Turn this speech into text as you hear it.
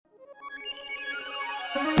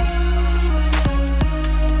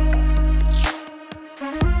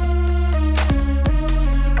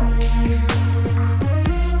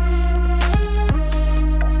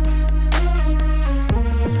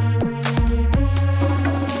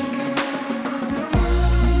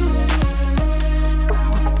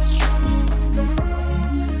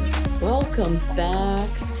Welcome back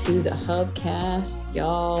to the Hubcast,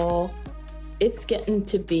 y'all. It's getting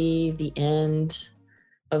to be the end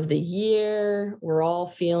of the year. We're all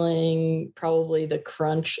feeling probably the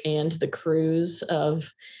crunch and the cruise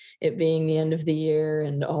of it being the end of the year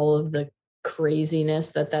and all of the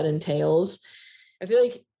craziness that entails. I feel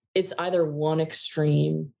like it's either one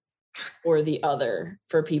extreme or the other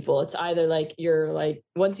for people. It's either like you're like,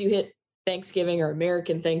 once you hit Thanksgiving or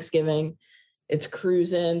American Thanksgiving, it's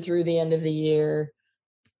cruising through the end of the year.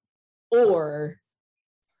 Or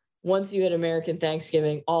once you hit American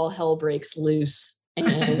Thanksgiving, all hell breaks loose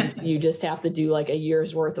and you just have to do like a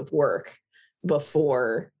year's worth of work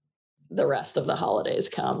before the rest of the holidays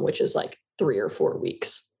come, which is like 3 or 4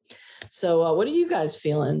 weeks. So what are you guys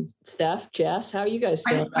feeling? Steph, Jess, how are you guys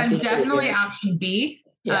feeling? I'm definitely option B.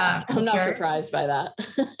 Yeah, I'm not surprised by that.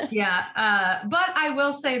 Yeah. But I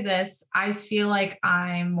will say this, I feel like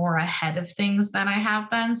I'm more ahead of things than I have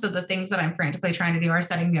been. So the things that I'm frantically trying to do are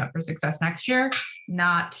setting me up for success next year,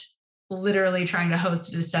 not literally trying to host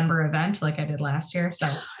a December event like I did last year. So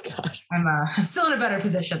gosh. I'm still in a better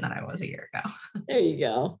position than I was a year ago. There you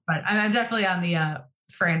go. But I'm definitely on the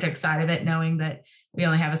frantic side of it, knowing that we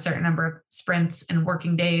only have a certain number of sprints and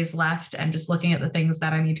working days left and just looking at the things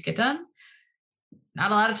that I need to get done.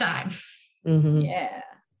 Not a lot of time. Mm-hmm. Yeah.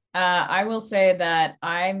 I will say that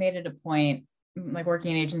I made it a point, like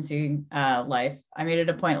working in agency life, I made it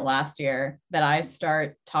a point last year that I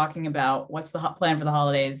start talking about what's the plan for the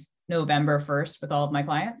holidays November 1st with all of my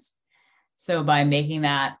clients. So by making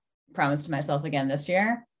that promise to myself again this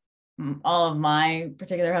year, all of my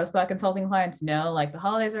particular HubSpot consulting clients know like the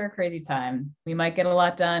holidays are a crazy time. We might get a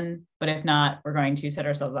lot done, but if not, we're going to set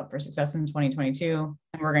ourselves up for success in 2022.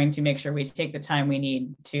 And we're going to make sure we take the time we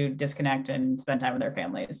need to disconnect and spend time with our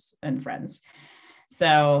families and friends.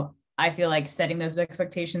 So I feel like setting those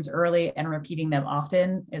expectations early and repeating them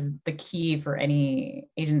often is the key for any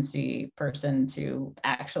agency person to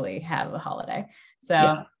actually have a holiday.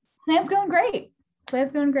 So Plan's going great.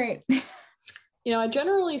 You know, I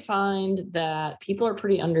generally find that people are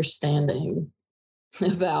pretty understanding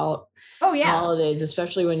about holidays,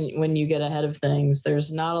 especially when you get ahead of things.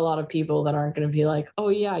 There's not a lot of people that aren't going to be like, oh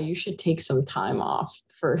yeah, you should take some time off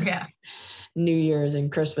for New Year's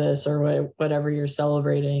and Christmas or whatever you're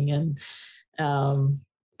celebrating. And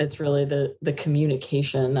it's really the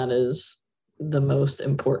communication that is the most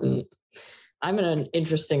important. I'm in an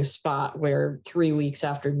interesting spot where 3 weeks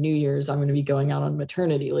after New Year's, I'm going to be going out on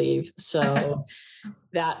maternity leave. So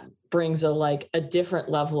that brings a different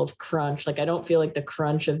level of crunch. Like, I don't feel like the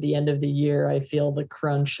crunch of the end of the year. I feel the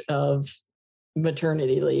crunch of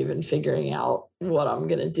maternity leave and figuring out what I'm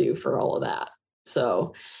going to do for all of that.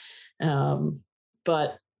 So,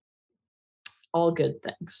 but all good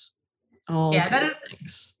things. That's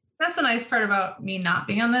the nice part about me not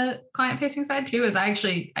being on the client facing side too, is I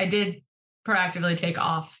did proactively take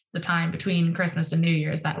off the time between Christmas and New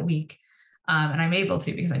Year's that week. And I'm able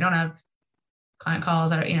to, because I don't have client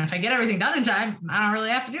calls. If I get everything done in time, I don't really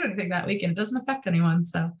have to do anything that week and it doesn't affect anyone.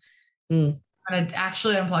 So I'm going to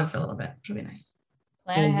actually unplug for a little bit, which will be nice.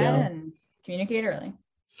 Plan ahead and communicate early.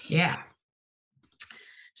 Yeah.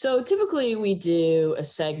 So typically we do a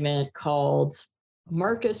segment called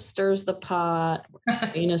Marcus Stirs the Pot,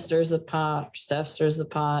 Ina Stirs the Pot, Steph Stirs the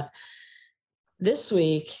Pot. This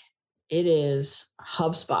week, it is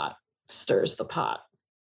HubSpot Stirs the Pot.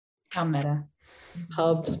 How meta.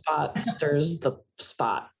 HubSpot Stirs the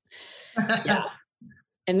Spot. Yeah.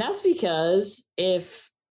 And that's because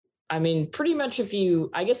pretty much if you've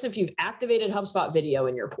activated HubSpot video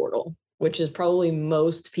in your portal, which is probably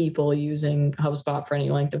most people using HubSpot for any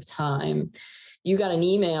length of time, you got an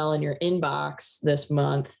email in your inbox this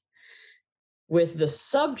month with the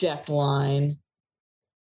subject line,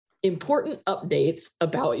 important updates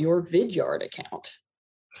about your Vidyard account.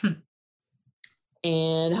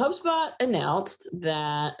 And HubSpot announced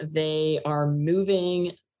that they are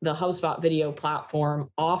moving the HubSpot video platform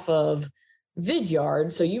off of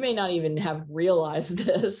Vidyard. So you may not even have realized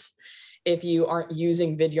this if you aren't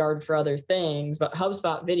using Vidyard for other things, but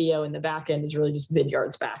HubSpot video in the backend is really just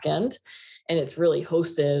Vidyard's backend, and it's really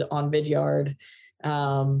hosted on Vidyard.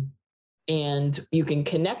 And you can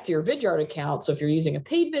connect your Vidyard account. So if you're using a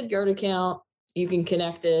paid Vidyard account, you can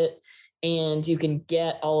connect it and you can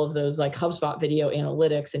get all of those like HubSpot video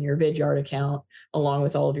analytics in your Vidyard account, along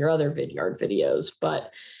with all of your other Vidyard videos.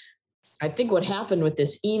 But I think what happened with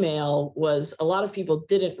this email was a lot of people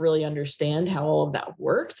didn't really understand how all of that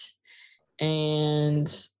worked and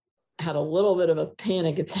had a little bit of a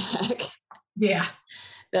panic attack. Yeah.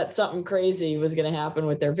 That something crazy was going to happen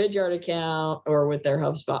with their Vidyard account or with their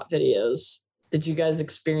HubSpot videos. Did you guys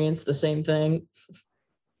experience the same thing?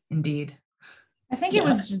 Indeed. I think it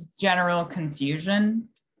was just general confusion.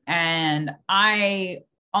 And I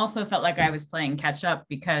also felt like I was playing catch up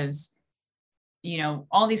because,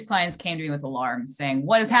 all these clients came to me with alarms saying,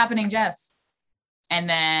 "What is happening, Jess?" And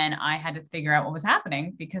then I had to figure out what was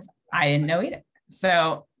happening because I didn't know either.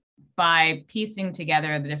 So by piecing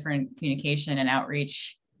together the different communication and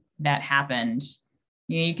outreach that happened,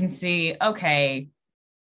 you can see, okay,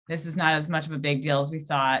 this is not as much of a big deal as we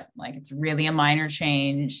thought. Like, it's really a minor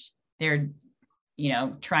change. They're,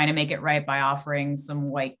 trying to make it right by offering some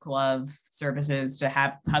white glove services to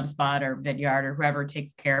have HubSpot or Vidyard or whoever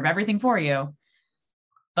take care of everything for you.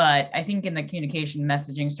 But I think in the communication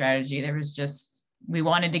messaging strategy, there was just, we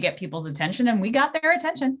wanted to get people's attention and we got their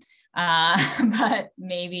attention, but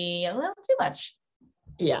maybe a little too much.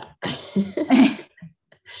 Yeah.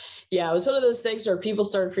 Yeah, it was one of those things where people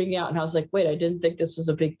started freaking out and I was like, wait, I didn't think this was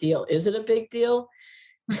a big deal. Is it a big deal?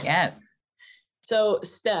 Yes. So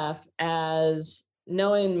Steph, as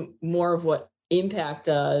knowing more of what Impact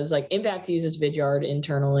does, like Impact uses Vidyard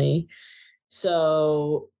internally.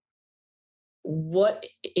 So what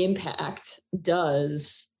impact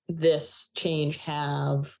does this change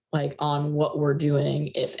have like on what we're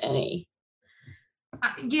doing, if any?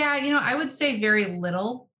 Yeah, I would say very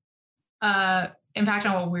little impact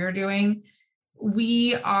on what we're doing.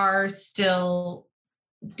 We are still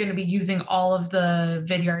going to be using all of the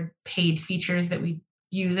Vidyard paid features that we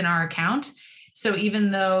use in our account. So even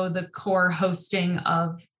though the core hosting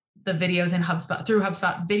of the videos in HubSpot through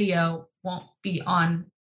HubSpot Video won't be on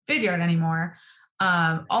Vidyard anymore,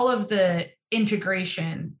 all of the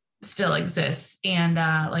integration still exists. And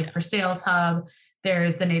like for Sales Hub,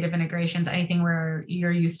 there's the native integrations, anything where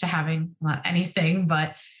you're used to having, not anything,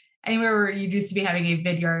 but anywhere where you used to be having a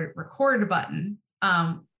Vidyard record button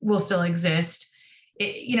will still exist.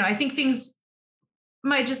 I think things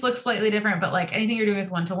might just look slightly different, but like anything you're doing with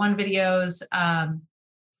one-to-one videos,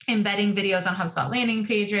 embedding videos on HubSpot landing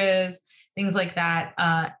pages, things like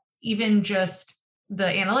that, even just the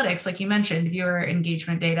analytics, like you mentioned, viewer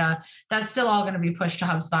engagement data, that's still all going to be pushed to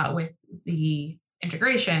HubSpot with the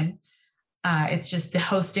integration. It's just the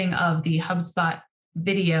hosting of the HubSpot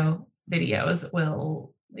videos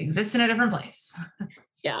will exist in a different place.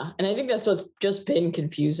 Yeah. And I think that's what's just been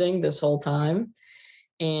confusing this whole time.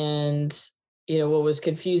 And, what was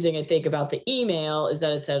confusing, I think, about the email is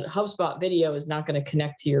that it said HubSpot Video is not going to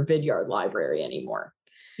connect to your Vidyard library anymore.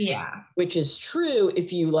 Yeah. Which is true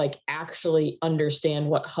if you like actually understand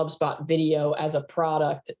what HubSpot Video as a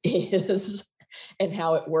product is and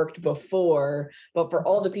how it worked before. But for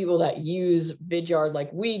all the people that use Vidyard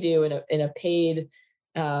like we do in a paid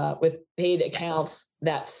with paid accounts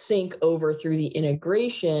that sync over through the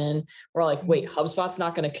integration, we're like, wait, HubSpot's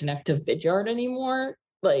not going to connect to Vidyard anymore?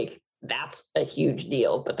 Like, that's a huge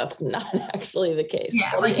deal, but that's not actually the case.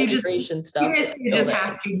 Yeah, all like the integration stuff. You just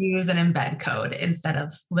have to use an embed code instead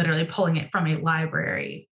of literally pulling it from a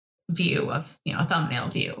library view of, a thumbnail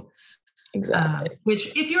view. Exactly.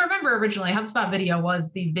 Which, if you remember, originally HubSpot Video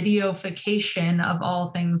was the videofication of all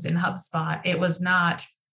things in HubSpot. It was not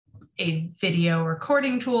a video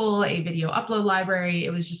recording tool, a video upload library.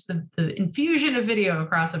 It was just the infusion of video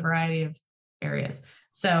across a variety of areas.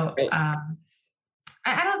 So right.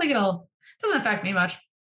 I don't think doesn't affect me much.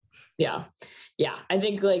 Yeah. Yeah. I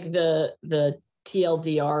think like the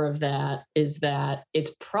TLDR of that is that it's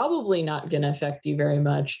probably not going to affect you very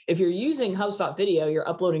much. If you're using HubSpot Video, you're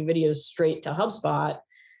uploading videos straight to HubSpot.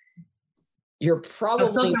 You're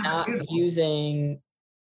probably not using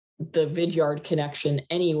the Vidyard connection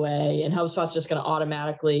anyway. And HubSpot's just going to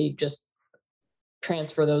automatically just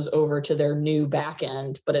transfer those over to their new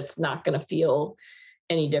backend, but it's not going to feel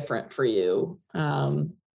any different for you.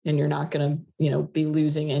 And you're not going to, be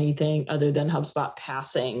losing anything other than HubSpot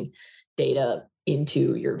passing data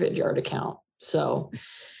into your Vidyard account. So,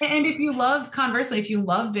 and conversely, if you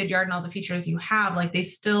love Vidyard and all the features you have, like they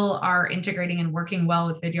still are integrating and working well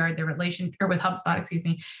with Vidyard, with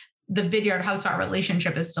HubSpot, the Vidyard HubSpot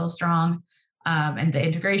relationship is still strong. And the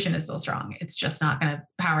integration is still strong. It's just not going to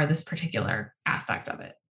power this particular aspect of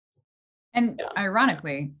it. And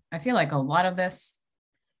ironically, I feel like a lot of this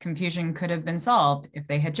confusion could have been solved if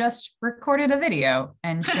they had just recorded a video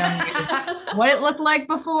and shown you what it looked like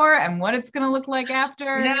before and what it's going to look like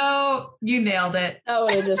after. No, you nailed it. That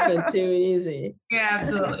would have just been too easy. Yeah,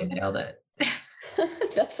 absolutely nailed it.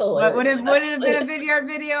 That's hilarious. Would it have been a Vidyard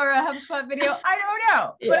video or a HubSpot video? I don't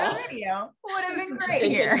know. Yeah. But a video would have been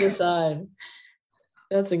great here. Decide.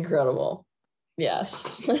 That's incredible. Yes.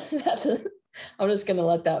 I'm just going to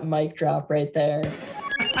let that mic drop right there.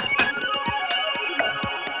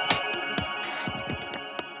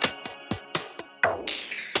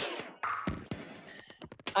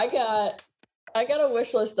 I got I got a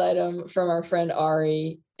wish list item from our friend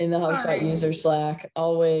Ari in the HubSpot user Slack,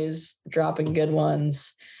 always dropping good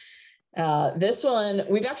ones. This one,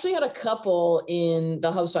 we've actually had a couple in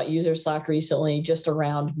the HubSpot user Slack recently, just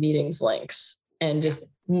around meetings links and just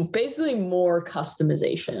basically more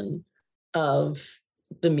customization of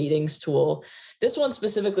the meetings tool. This one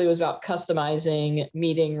specifically was about customizing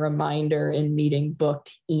meeting reminder and meeting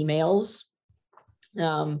booked emails.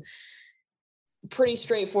 Pretty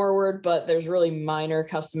straightforward, but there's really minor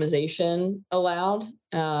customization allowed.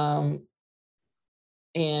 And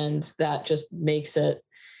that just makes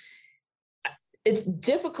it's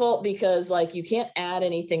difficult because like you can't add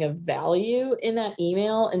anything of value in that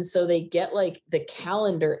email. And so they get like the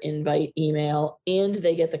calendar invite email and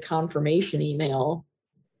they get the confirmation email.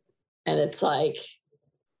 And it's like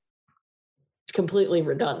completely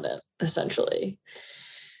redundant, essentially.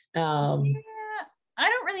 I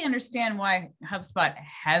don't really understand why HubSpot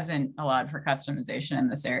hasn't allowed for customization in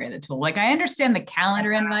this area of the tool. Like I understand the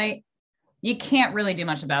calendar invite. You can't really do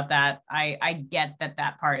much about that. I get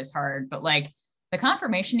that part is hard, but like the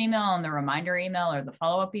confirmation email and the reminder email or the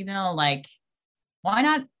follow-up email, like why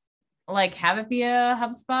not like have it be a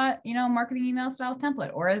HubSpot, marketing email style template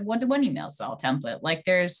or a one-to-one email style template? Like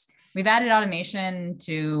we've added automation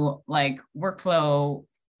to like workflow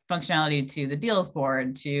functionality to the deals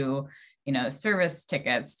board, to service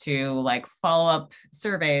tickets, to like follow-up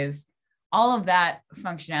surveys. All of that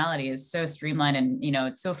functionality is so streamlined and,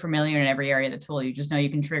 it's so familiar in every area of the tool. You just know you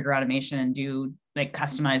can trigger automation and do like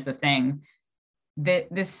customize the thing.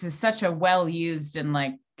 This is such a well-used and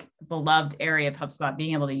like beloved area of HubSpot,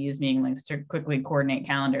 being able to use meeting links to quickly coordinate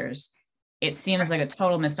calendars. It seems like a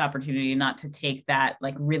total missed opportunity not to take that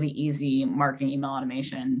like really easy marketing email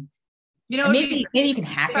automation. Maybe you can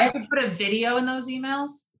hack it. I could put a video in those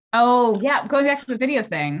emails. Oh yeah, going back to the video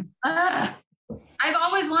thing. I've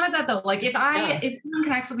always wanted that though. Like if someone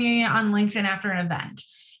connects with me on LinkedIn after an event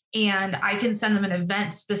and I can send them an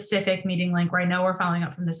event specific meeting link where I know we're following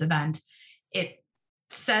up from this event, it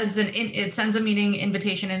sends a meeting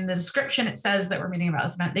invitation in the description. It says that we're meeting about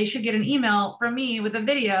this event. They should get an email from me with a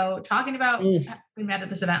video talking about we met at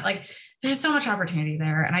this event. Like there's just so much opportunity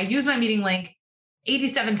there. And I use my meeting link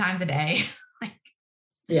 87 times a day.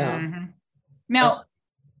 Now,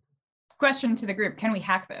 question to the group, can we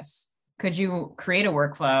hack this? Could you create a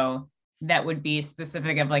workflow that would be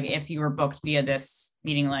specific of like if you were booked via this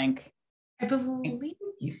meeting link? I believe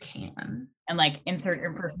you can. And like insert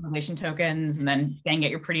your personalization tokens and then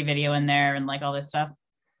get your pretty video in there and like all this stuff?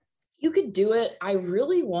 You could do it. I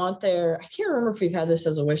really want I can't remember if we've had this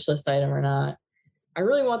as a wish list item or not. I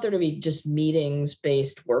really want there to be just meetings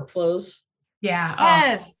based workflows. Yeah.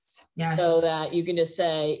 Yes. Yes. So that you can just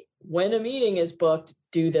say, when a meeting is booked,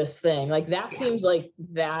 do this thing. Like that seems like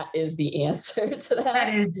that is the answer to that.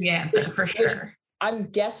 That is the answer for sure.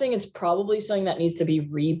 I'm guessing it's probably something that needs to be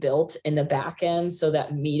rebuilt in the back end so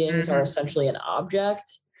that meetings are essentially an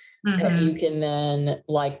object that you can then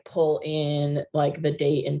like pull in like the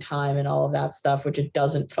date and time and all of that stuff, which it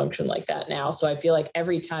doesn't function like that now. So I feel like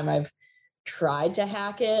every time I've tried to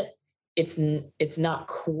hack it, it's not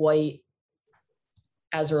quite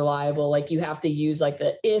as reliable. Like you have to use like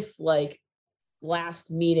the if like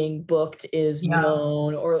last meeting booked is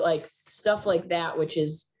known or like stuff like that, which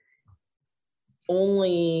is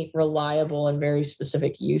only reliable in very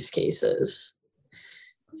specific use cases.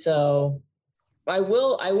 So I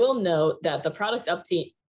will note that the product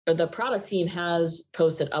team has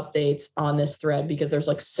posted updates on this thread because there's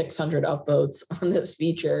like 600 upvotes on this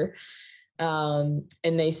feature. And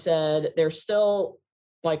they said they're still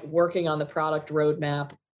like working on the product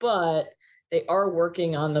roadmap, but they are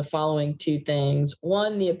working on the following two things.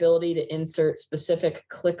 One, the ability to insert specific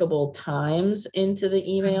clickable times into the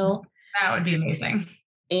email. That would be amazing.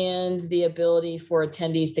 And the ability for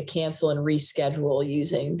attendees to cancel and reschedule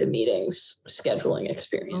using the meetings scheduling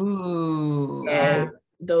experience. Ooh, so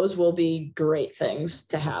those will be great things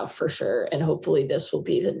to have for sure. And hopefully this will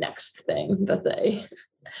be the next thing that they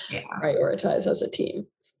prioritize as a team.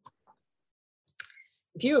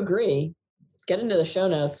 If you agree, get into the show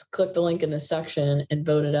notes, click the link in the section and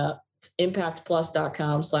vote it up. It's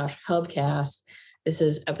impactplus.com/hubcast. This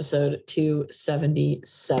is episode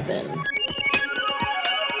 277.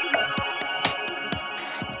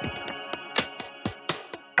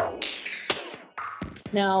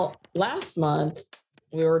 Now, last month,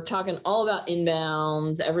 we were talking all about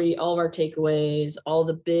inbounds, all of our takeaways, all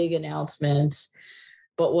the big announcements.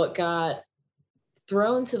 But what got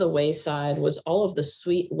thrown to the wayside was all of the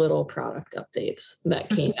sweet little product updates that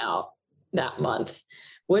came out that month,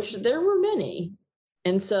 which there were many.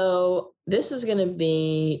 And so this is going to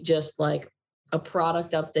be just like a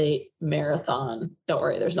product update marathon. Don't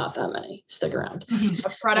worry, there's not that many. Stick around.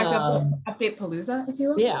 A product update palooza, if you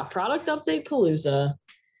will. Yeah, product update palooza.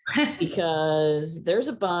 Because there's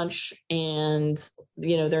a bunch, and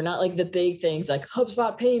they're not like the big things like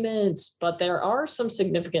HubSpot payments, but there are some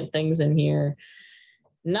significant things in here,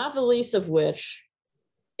 not the least of which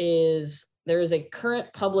is there is a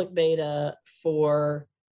current public beta for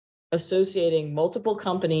associating multiple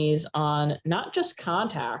companies on not just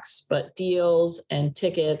contacts, but deals and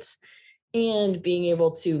tickets, and being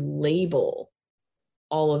able to label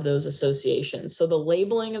all of those associations. So the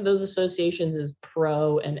labeling of those associations is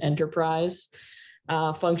pro and enterprise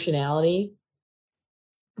functionality.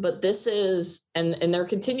 But this is, and they're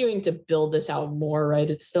continuing to build this out more, right?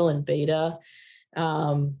 It's still in beta.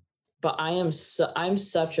 But I'm so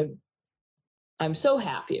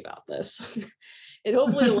happy about this. It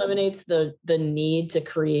hopefully eliminates the need to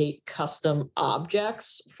create custom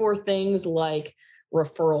objects for things like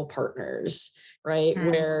referral partners, right?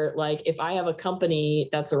 Mm-hmm. Where like if I have a company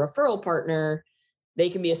that's a referral partner, they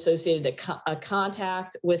can be associated to a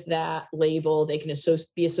contact with that label. They can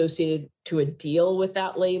be associated to a deal with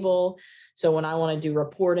that label. So when I want to do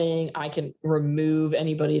reporting, I can remove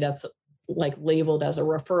anybody that's like labeled as a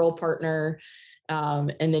referral partner.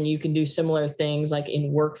 And then you can do similar things like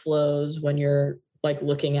in workflows when you're like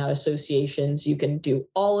looking at associations, you can do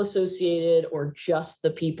all associated or just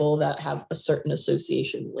the people that have a certain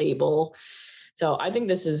association label. So I think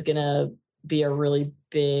this is going to be a really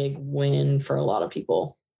big win for a lot of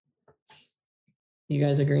people. You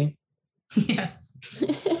guys agree? Yes.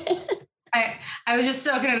 I was just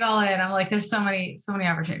soaking it all in. I'm like, there's so many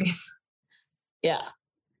opportunities. Yeah.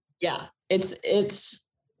 Yeah. It's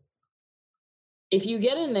if you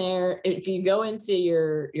get in there, if you go into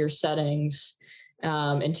your settings,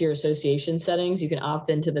 into your association settings, you can opt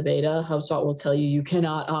into the beta. HubSpot will tell you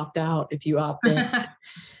cannot opt out if you opt in.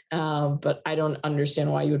 But I don't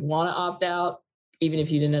understand why you would want to opt out, even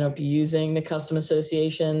if you didn't end up using the custom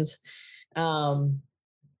associations. But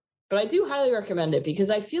I do highly recommend it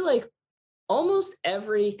because I feel like almost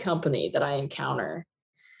every company that I encounter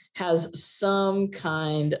has some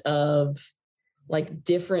kind of like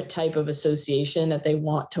different type of association that they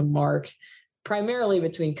want to mark primarily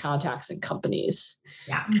between contacts and companies.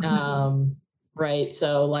 Yeah. Right.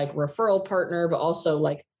 So like referral partner, but also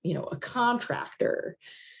like, a contractor,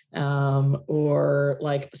 or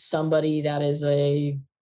like somebody that is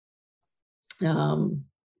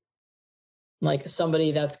like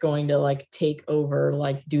somebody that's going to like take over,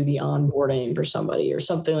 like do the onboarding for somebody or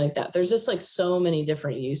something like that. There's just like so many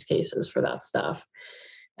different use cases for that stuff.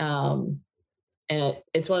 And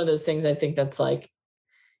it's one of those things I think that's like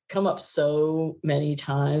come up so many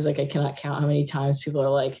times. Like I cannot count how many times people are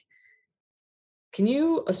like, can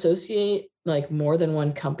you associate like more than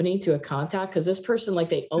one company to a contact? Because this person, like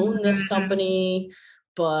they own this company,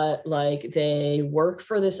 but like they work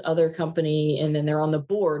for this other company and then they're on the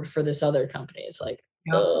board for this other company. It's like,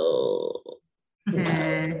 oh,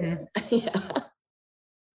 no. Yeah.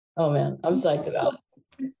 Oh man, I'm psyched about it.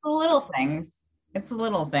 It's the little things. It's the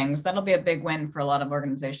little things. That'll be a big win for a lot of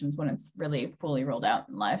organizations when it's really fully rolled out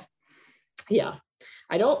in live. Yeah.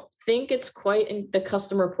 I don't think it's quite in the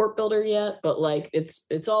custom report builder yet, but like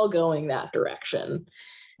it's all going that direction.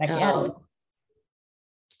 I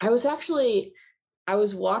was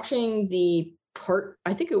watching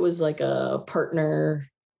I think it was like a partner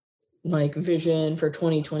like vision for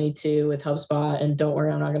 2022 with HubSpot, and don't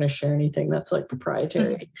worry, I'm not going to share anything that's like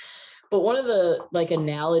proprietary. Mm-hmm. But one of the like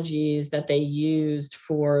analogies that they used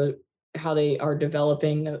for how they are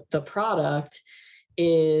developing the product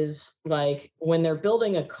is like when they're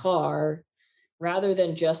building a car, rather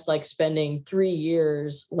than just like spending 3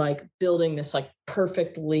 years like building this like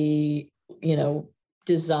perfectly,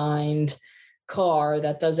 designed car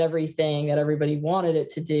that does everything that everybody wanted it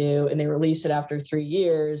to do, and they release it after 3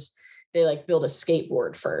 years, they like build a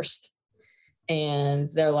skateboard first. And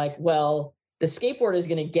they're like, well, the skateboard is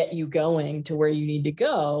going to get you going to where you need to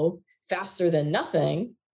go faster than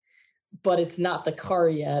nothing, but it's not the car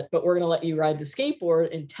yet. But we're going to let you ride the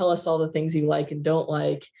skateboard and tell us all the things you like and don't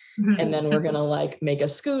like. And then we're going to like make a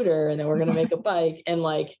scooter, and then we're going to make a bike. And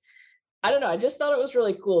like, I don't know, I just thought it was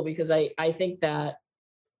really cool because I think that,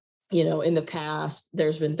 in the past,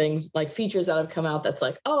 there's been things like features that have come out that's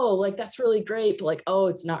like, oh, like that's really great, but like, oh,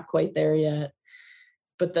 it's not quite there yet.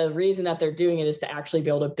 But the reason that they're doing it is to actually be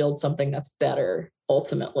able to build something that's better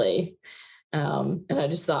ultimately. And I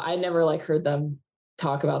just thought I never like heard them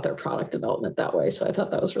talk about their product development that way. So I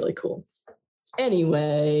thought that was really cool.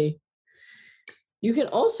 Anyway, you can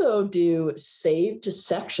also do saved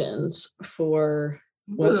sections for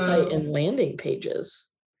website and landing pages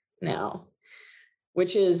now.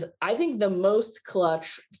 which is, I think, the most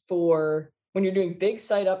clutch for when you're doing big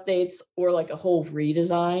site updates or like a whole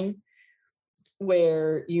redesign,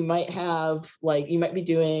 where you might have like, you might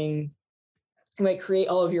create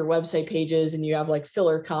all of your website pages and you have like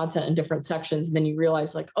filler content in different sections. And then you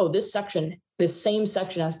realize like, oh, this same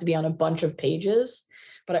section has to be on a bunch of pages,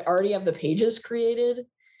 but I already have the pages created.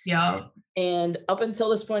 Yeah. And up until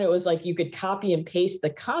this point, it was like you could copy and paste the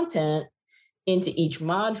content into each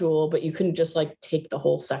module, but you couldn't just like take the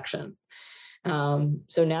whole section.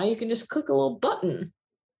 So now you can just click a little button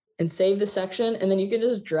and save the section, and then you can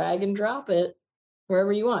just drag and drop it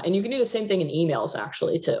wherever you want. And you can do the same thing in emails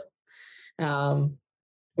actually too,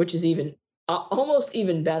 which is even almost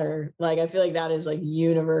even better. Like, I feel like that is like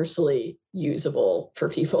universally usable for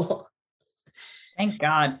people. Thank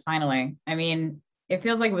God, finally. I mean, it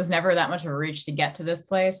feels like it was never that much of a reach to get to this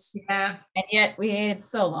place. Yeah. And yet we waited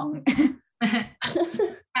so long.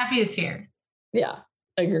 Happy it's here. Yeah,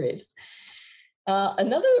 agreed.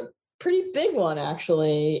 Another pretty big one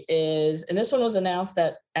actually is, and this one was announced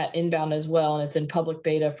at Inbound as well, and it's in public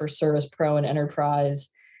beta for Service Pro and Enterprise,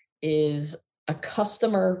 is a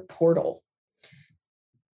customer portal,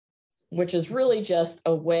 which is really just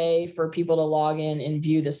a way for people to log in and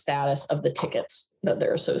view the status of the tickets that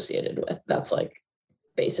they're associated with. That's like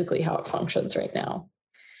basically how it functions right now.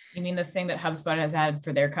 You mean the thing that HubSpot has had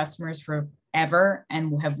for their customers forever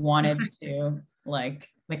and have wanted to like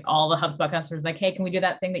all the HubSpot customers, like, hey, can we do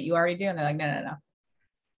that thing that you already do? And they're like, no,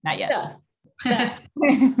 not yet. Yeah.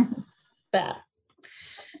 That.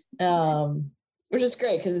 Which is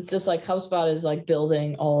great because it's just like HubSpot is like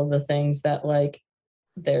building all of the things that like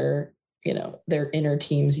their inner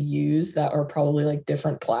teams use that are probably like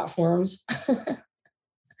different platforms.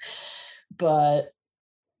 But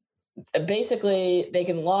basically they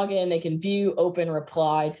can log in, they can view, open,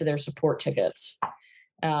 reply to their support tickets.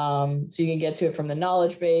 So you can get to it from the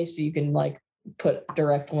knowledge base, but you can like put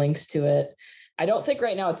direct links to it. I don't think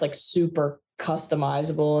right now it's like super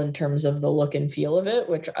customizable in terms of the look and feel of it,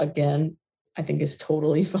 which again, I think is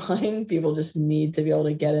totally fine. People just need to be able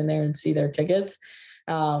to get in there and see their tickets.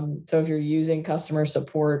 So if you're using customer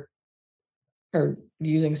support or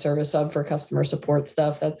using Service Hub for customer support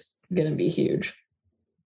stuff, that's going to be huge.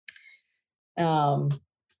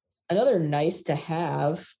 Another nice to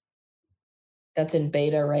have that's in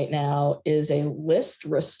beta right now is a list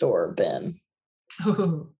restore bin.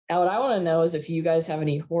 Ooh. Now, what I want to know is if you guys have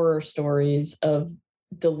any horror stories of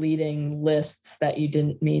deleting lists that you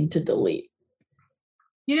didn't mean to delete.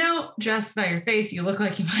 Just by your face, you look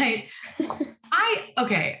like you might.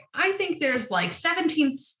 I think there's like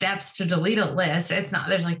 17 steps to delete a list. It's not,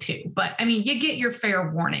 there's like 2, but I mean, you get your fair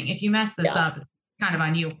warning. If you mess this up, it's kind of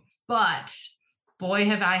on you. But boy,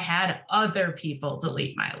 have I had other people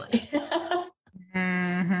delete my list.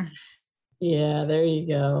 Mm-hmm. Yeah, there you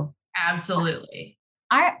go. Absolutely.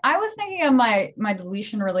 I was thinking of my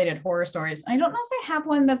deletion related horror stories. I don't know if I have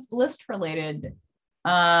one that's list related.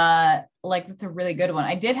 Like that's a really good one.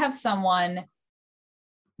 I did have someone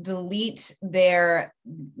delete their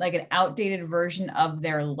like an outdated version of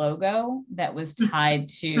their logo that was tied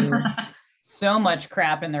to so much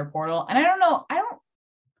crap in their portal. And I don't know,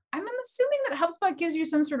 I'm assuming that HubSpot gives you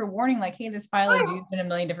some sort of warning, like, hey, this file is used in a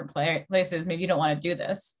million different places. Maybe you don't want to do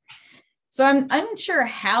this. So I'm unsure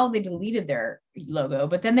how they deleted their logo,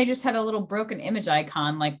 but then they just had a little broken image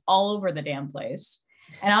icon like all over the damn place.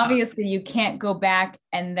 And obviously you can't go back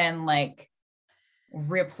and then like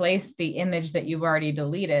replace the image that you've already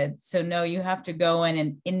deleted. So no, you have to go in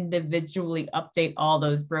and individually update all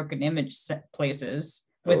those broken image places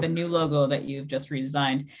with a new logo that you've just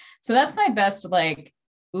redesigned. So that's my best, like,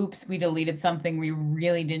 oops, we deleted something we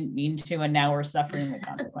really didn't mean to, and now we're suffering the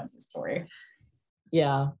consequences story.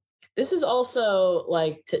 Yeah. This is also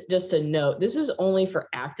like, just to note, this is only for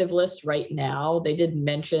active lists right now. They did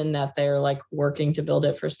mention that they're like working to build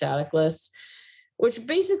it for static lists, which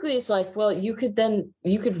basically is like, well, you could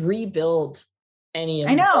rebuild any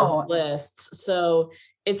of those lists. So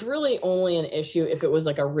it's really only an issue if it was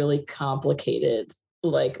like a really complicated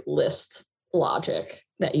like list logic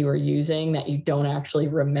that you were using that you don't actually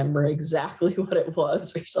remember exactly what it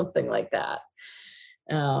was or something like that.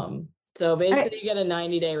 So basically you get a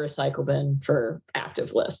 90-day recycle bin for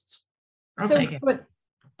active lists. But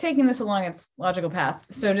taking this along its logical path.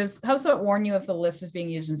 So does HubSpot warn you if the list is being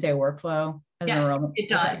used in, say, a workflow? Yes, it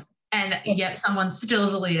does. And yet someone still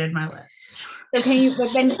deleted my list. Okay,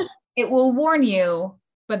 but then it will warn you,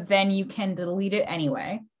 but then you can delete it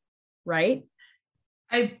anyway, right?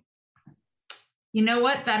 You know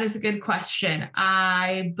what? That is a good question.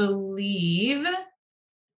 I believe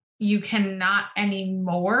you cannot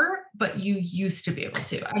anymore, but you used to be able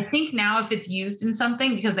to. I think now if it's used in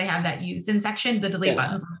something, because they have that used in section, the delete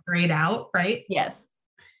buttons are grayed out, right? Yes.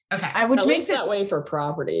 Okay. Which At makes least it that way for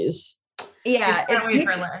properties. Yeah, It's that it way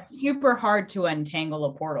makes for it lists. super hard to untangle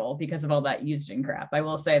a portal because of all that used in crap. I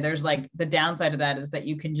will say there's like the downside of that is that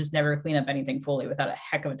you can just never clean up anything fully without a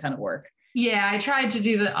heck of a ton of work. Yeah, I tried to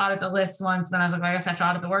do the audit the lists once, then I was like, I guess I have to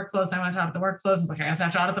audit the workflows. I went to audit the workflows. It's like, I guess I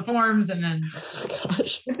have to audit the forms, and then Oh,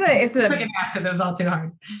 gosh. It's a because it was all too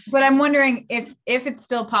hard. But I'm wondering if it's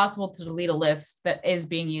still possible to delete a list that is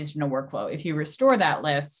being used in a workflow. If you restore that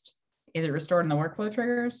list, is it restored in the workflow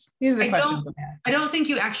triggers? These are the questions that I have. I don't think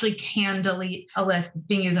you actually can delete a list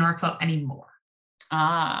being used in a workflow anymore.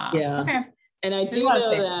 Yeah. Okay. And I do know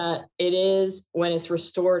that it is, when it's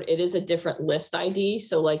restored, it is a different list ID.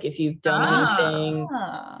 So like if you've done anything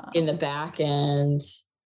in the back end,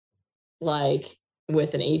 like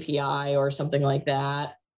with an API or something like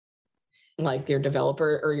that, like your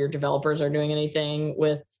developer or your developers are doing anything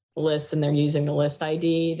with lists and they're using the list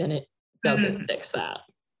ID, then it doesn't fix that.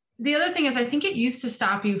 The other thing is, I think it used to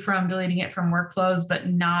stop you from deleting it from workflows, but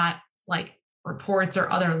not like reports or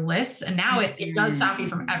other lists. And now it does stop you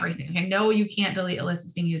from everything. I know you can't delete a list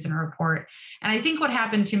that's being used in a report. And I think what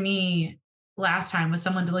happened to me last time was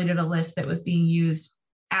someone deleted a list that was being used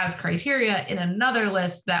as criteria in another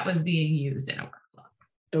list that was being used in a workflow.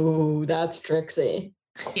 Oh, that's tricksy.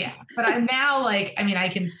 Yeah. But I'm now like, I mean, I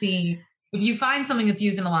can see if you find something that's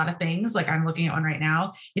used in a lot of things, like I'm looking at one right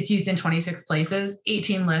now, it's used in 26 places,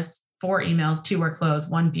 18 lists, 4 emails, 2 workflows,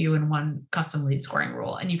 1 view, and 1 custom lead scoring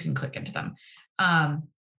rule. And you can click into them.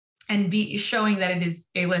 And be showing that it is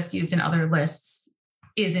a list used in other lists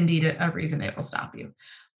is indeed a reason it will stop you.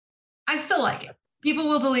 I still like it. People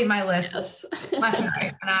will delete my lists left and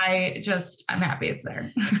right, and I'm happy it's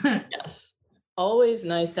there. Yes. Always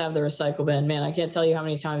nice to have the recycle bin. Man, I can't tell you how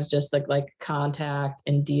many times just like contact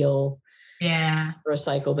and deal. Yeah.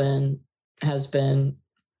 Recycle bin has been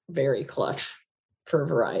very clutch for a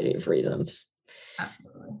variety of reasons.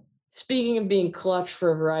 Absolutely. Speaking of being clutch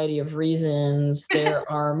for a variety of reasons, there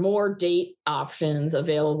are more date options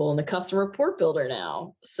available in the custom report builder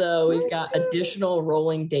now. So we've got additional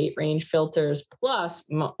rolling date range filters. Plus,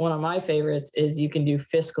 one of my favorites is you can do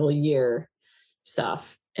fiscal year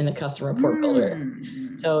stuff in the custom report builder.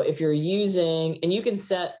 So if you're using, and you can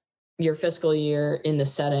set your fiscal year in the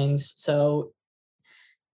settings. So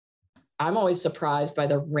I'm always surprised by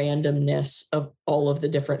the randomness of all of the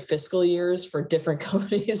different fiscal years for different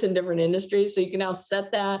companies and different industries. So you can now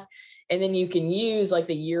set that, and then you can use like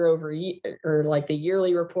the year over year or like the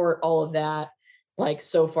yearly report, all of that. Like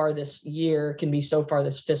so far this year can be so far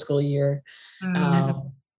this fiscal year,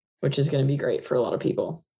 which is going to be great for a lot of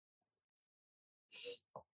people.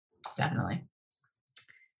 Definitely.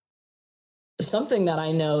 Something that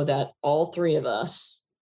I know that all 3 of us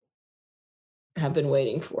have been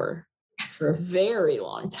waiting for a very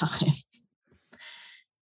long time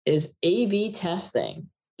is A/B testing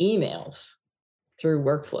emails through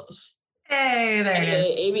workflows. Hey, there it is.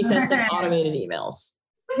 A/B testing automated emails.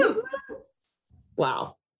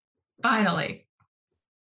 Wow. Finally.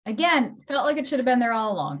 Again, felt like it should have been there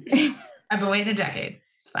all along. I've been waiting a decade.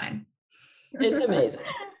 It's fine. It's amazing.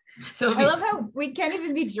 So I love how we can't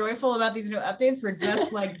even be joyful about these new updates. We're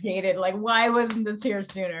just like jaded. Like, why wasn't this here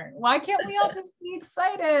sooner? Why can't we all just be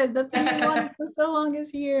excited that the thing we wanted for so long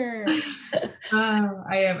is here? I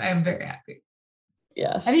am very happy.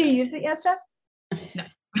 Yes. Have you used it yet, Steph? No.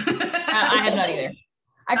 I have not either.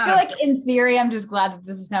 I feel like in theory, I'm just glad that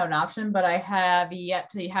this is now an option, but I have yet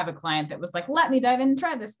to have a client that was like, let me dive in and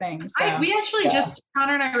try this thing. So, we actually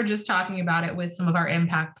Connor and I were just talking about it with some of our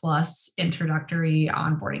Impact Plus introductory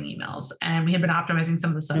onboarding emails, and we had been optimizing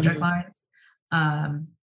some of the subject lines.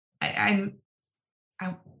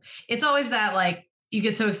 It's always that like, you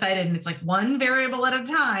get so excited and it's like one variable at a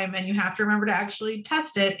time, and you have to remember to actually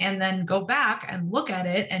test it and then go back and look at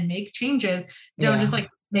it and make changes. Don't just like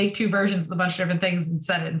make 2 versions of a bunch of different things and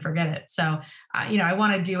set it and forget it. So, I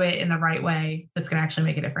want to do it in the right way that's going to actually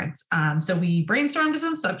make a difference. So we brainstormed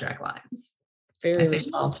some subject lines. Very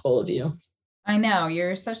responsible of you. I know,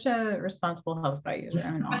 you're such a responsible HubSpot user.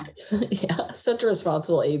 I'm in awe. Yeah, such a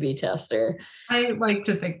responsible A/B tester. I like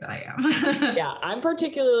to think that I am. Yeah, I'm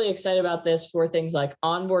particularly excited about this for things like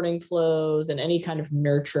onboarding flows and any kind of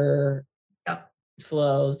nurture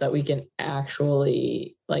flows that we can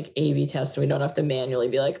actually like A/B test. We don't have to manually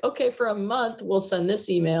be like, okay, for a month we'll send this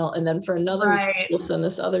email, and then for another week, we'll send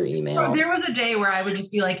this other email. There was a day where I would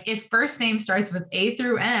just be like, if first name starts with A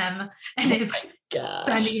through M, and if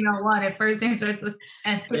send email 1, if first name starts with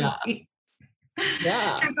N through C.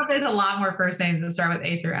 Yeah. There's a lot more first names that start with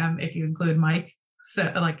A through M if you include Mike.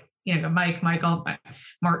 So like Mike, Michael,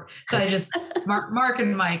 Mark. So I just Mark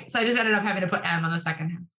and Mike. So I just ended up having to put M on the second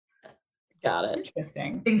half. Got it.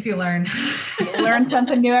 Interesting. Things you learn. You learn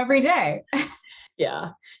something new every day. Yeah.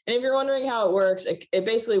 And if you're wondering how it works, it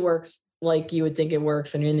basically works like you would think it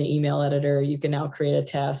works when you're in the email editor. You can now create a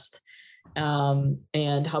test, and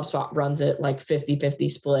HubSpot runs it like 50-50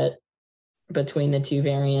 split between the two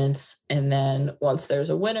variants. And then once there's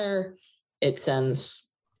a winner, it sends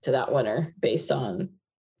to that winner based on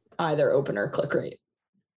either open or click rate.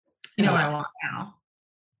 You know what I want now?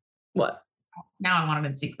 What? Now I want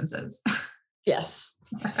them in sequences. Yes.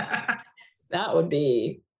 That would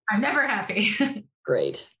be... I'm never happy.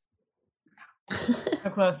 Great. So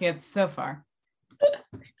close yet so far.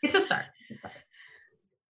 It's a start.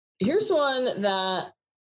 Here's one that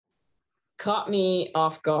caught me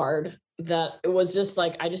off guard. That it was just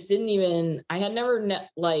like, I just didn't even, I had never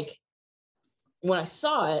like, when I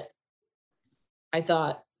saw it, I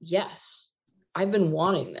thought, yes, I've been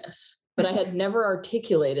wanting this, but I had never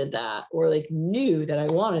articulated that or like knew that I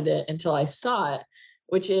wanted it until I saw it,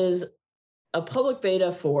 which is a public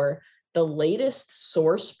beta for the latest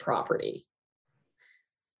source property.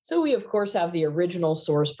 So we, of course, have the original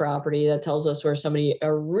source property that tells us where somebody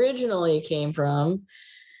originally came from.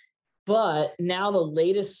 But now the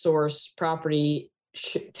latest source property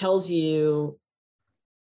tells you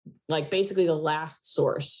like basically the last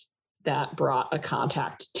source that brought a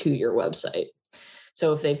contact to your website.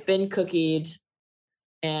 So if they've been cookied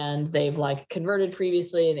and they've like converted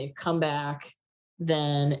previously and they've come back,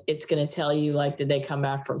 then it's going to tell you like, did they come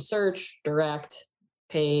back from search, direct,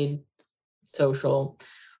 paid, social,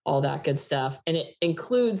 all that good stuff. And it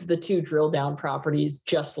includes the two drill down properties,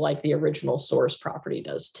 just like the original source property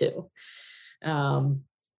does too.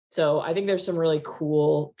 So I think there's some really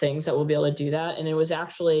cool things that we'll be able to do that. And it was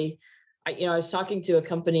actually, I was talking to a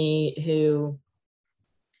company who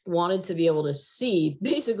wanted to be able to see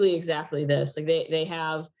basically exactly this. Like they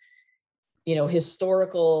have,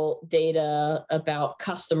 historical data about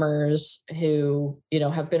customers who,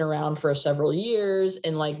 have been around for several years,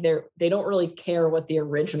 and like they don't really care what the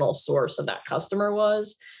original source of that customer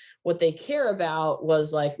was. What they care about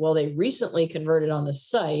was like, well, they recently converted on the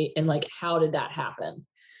site, and like, how did that happen?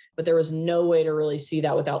 But there was no way to really see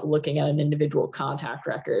that without looking at an individual contact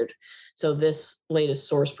record. So this latest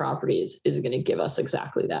source property is going to give us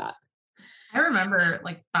exactly that. I remember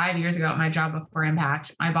like 5 years ago at my job before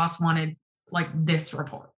Impact, my boss wanted like this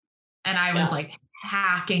report. And I was like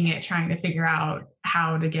hacking it, trying to figure out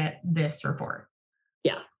how to get this report.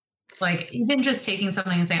 Yeah. Like even just taking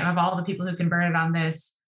something and saying, of all the people who converted on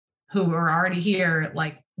this, who were already here,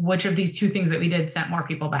 like which of these two things that we did sent more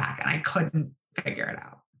people back? And I couldn't figure it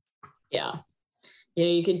out. Yeah.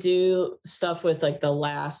 You could do stuff with like the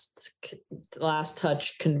last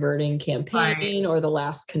touch converting campaign, right, or the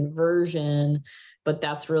last conversion, but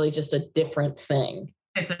that's really just a different thing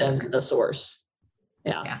than the source.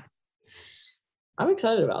 Yeah. I'm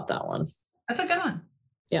excited about that one. That's a good one.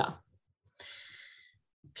 Yeah.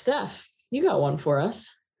 Steph, you got one for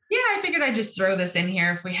us. Yeah, I figured I'd just throw this in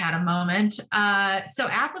here if we had a moment. So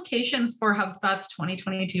applications for HubSpot's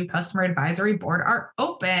 2022 Customer Advisory Board are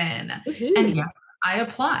open. Woo-hoo. And yes, I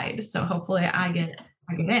applied. So hopefully I get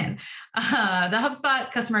in. The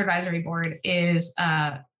HubSpot Customer Advisory Board is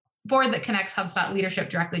a board that connects HubSpot leadership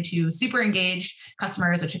directly to super engaged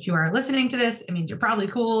customers, which if you are listening to this, it means you're probably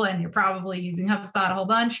cool and you're probably using HubSpot a whole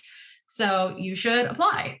bunch. So you should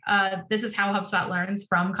apply. This is how HubSpot learns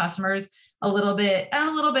from customers a little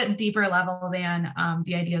bit deeper level than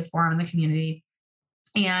the Ideas Forum in the community,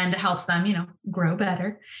 and helps them, grow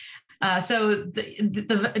better. So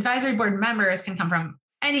the advisory board members can come from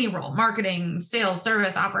any role: marketing, sales,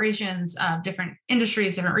 service, operations, different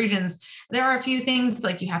industries, different regions. There are a few things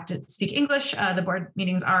like you have to speak English. The board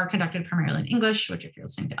meetings are conducted primarily in English, which if you're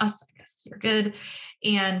listening to us, I guess you're good.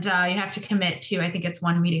 And you have to commit to, I think it's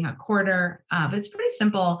one meeting a quarter, but it's pretty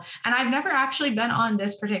simple. And I've never actually been on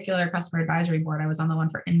this particular customer advisory board. I was on the one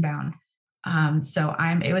for inbound.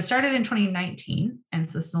 It was started in 2019. And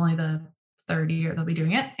so this is only the third year they'll be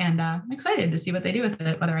doing it. And I'm excited to see what they do with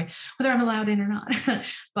it, whether I'm allowed in or not.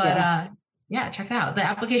 But check it out. The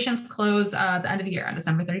applications close the end of the year on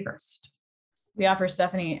December 31st. We offer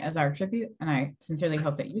Stephanie as our tribute, and I sincerely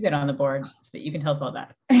hope that you get on the board so that you can tell us all about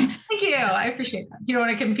it. Thank you. I appreciate that. You don't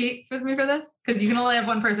want to compete with me for this? Because you can only have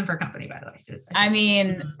one person per company, by the way. I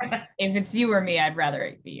mean, if it's you or me, I'd rather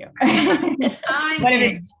it be you.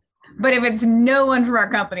 But if it's no one from our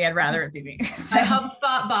company, I'd rather it be me. So. My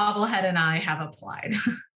HubSpot bobblehead and I have applied.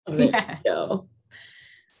 There you go.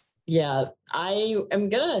 Yeah, I am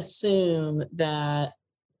going to assume that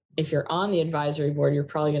if you're on the advisory board, you're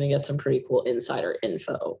probably going to get some pretty cool insider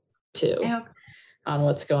info too on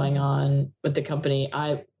what's going on with the company.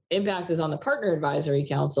 Impact is on the Partner Advisory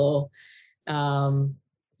Council,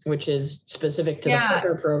 which is specific to the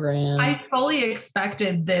partner program. I fully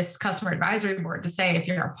expected this customer advisory board to say, if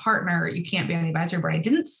you're a partner, you can't be on the advisory board. I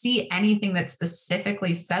didn't see anything that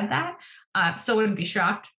specifically said that. So I wouldn't be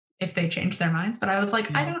shocked if they changed their minds. But I was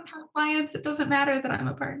like, I don't have clients. It doesn't matter that I'm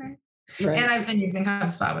a partner. Right. And I've been using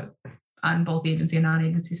HubSpot on both the agency and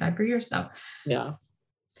non-agency side for years. So yeah,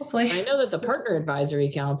 hopefully. I know that the Partner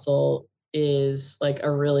Advisory Council is like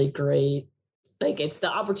a really great, like it's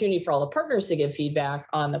the opportunity for all the partners to give feedback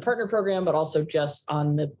on the partner program, but also just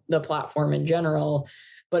on the platform in general.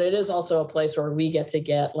 But it is also a place where we get to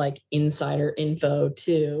get like insider info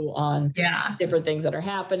too on different things that are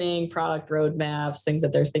happening, product roadmaps, things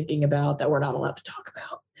that they're thinking about that we're not allowed to talk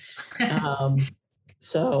about.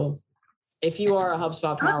 So if you are a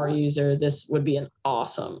HubSpot power user, this would be an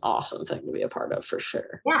awesome, awesome thing to be a part of for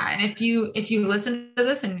sure. Yeah. And if you listen to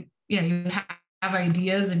this and you have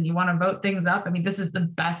ideas and you want to vote things up, I mean, this is the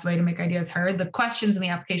best way to make ideas heard. The questions in the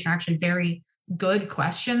application are actually very good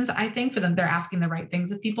questions, I think, for them. They're asking the right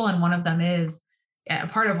things of people. And one of them is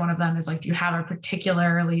like, do you have a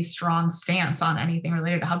particularly strong stance on anything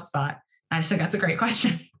related to HubSpot? And I just think that's a great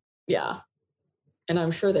question. Yeah. And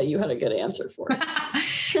I'm sure that you had a good answer for it.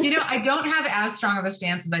 I don't have as strong of a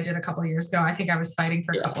stance as I did a couple of years ago. I think I was fighting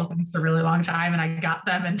for a couple of things for a really long time and I got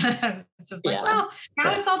them. And I was just like, well,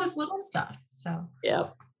 now it's all this little stuff. So, yeah,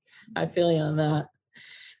 I feel you on that.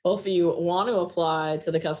 Well, if you want to apply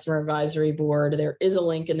to the Customer Advisory Board, there is a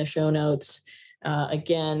link in the show notes.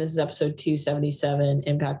 Again, this is episode 277,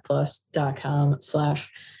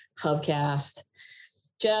 impactplus.com/Hubcast.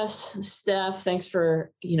 Jess, Steph, thanks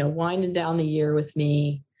for, winding down the year with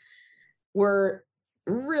me. We're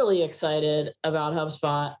really excited about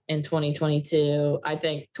HubSpot in 2022. I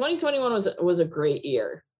think 2021 was a great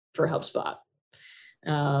year for HubSpot.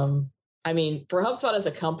 I mean, for HubSpot as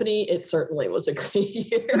a company, it certainly was a great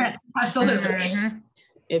year. Absolutely.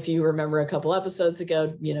 If you remember a couple episodes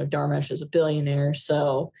ago, Dharmesh is a billionaire,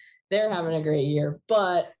 so they're having a great year.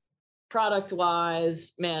 But product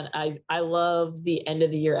wise, man, I love the end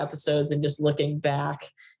of the year episodes and just looking back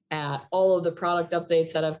at all of the product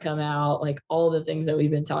updates that have come out, like all the things that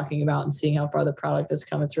we've been talking about and seeing how far the product has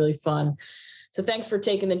come. It's really fun. So thanks for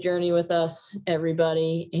taking the journey with us,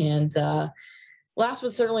 everybody. And last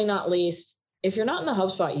but certainly not least, if you're not in the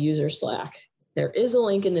HubSpot user Slack, there is a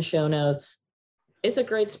link in the show notes. It's a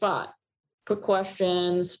great spot. Put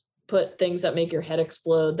questions, put things that make your head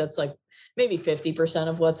explode. That's like maybe 50%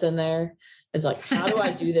 of what's in there is like, how do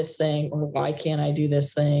I do this thing? Or why can't I do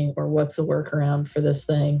this thing? Or what's the workaround for this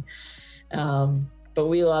thing? But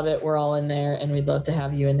we love it. We're all in there and we'd love to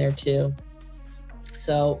have you in there too.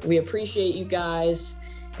 So we appreciate you guys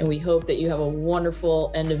and we hope that you have a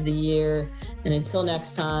wonderful end of the year. And until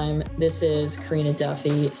next time, this is Karina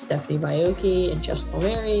Duffy, Stephanie Baiocchi, and Jess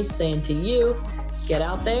Palmieri saying to you, get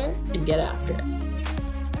out there and get after it.